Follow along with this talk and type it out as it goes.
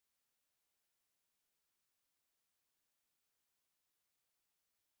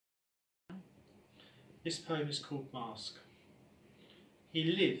This poem is called Mask. He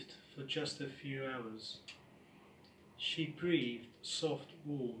lived for just a few hours. She breathed soft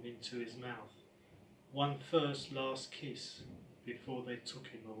warm into his mouth, one first last kiss before they took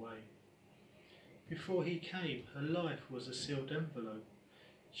him away. Before he came, her life was a sealed envelope.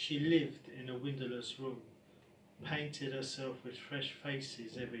 She lived in a windowless room, painted herself with fresh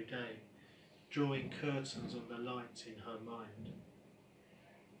faces every day, drawing curtains on the light in her mind.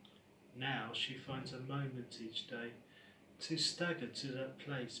 Now she finds a moment each day to stagger to that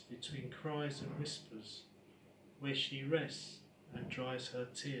place between cries and whispers, where she rests and dries her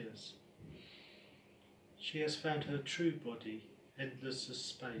tears. She has found her true body, endless as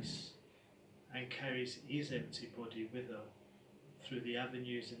space, and carries his empty body with her through the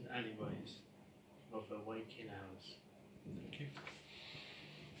avenues and alleyways of her waking hours. Thank you.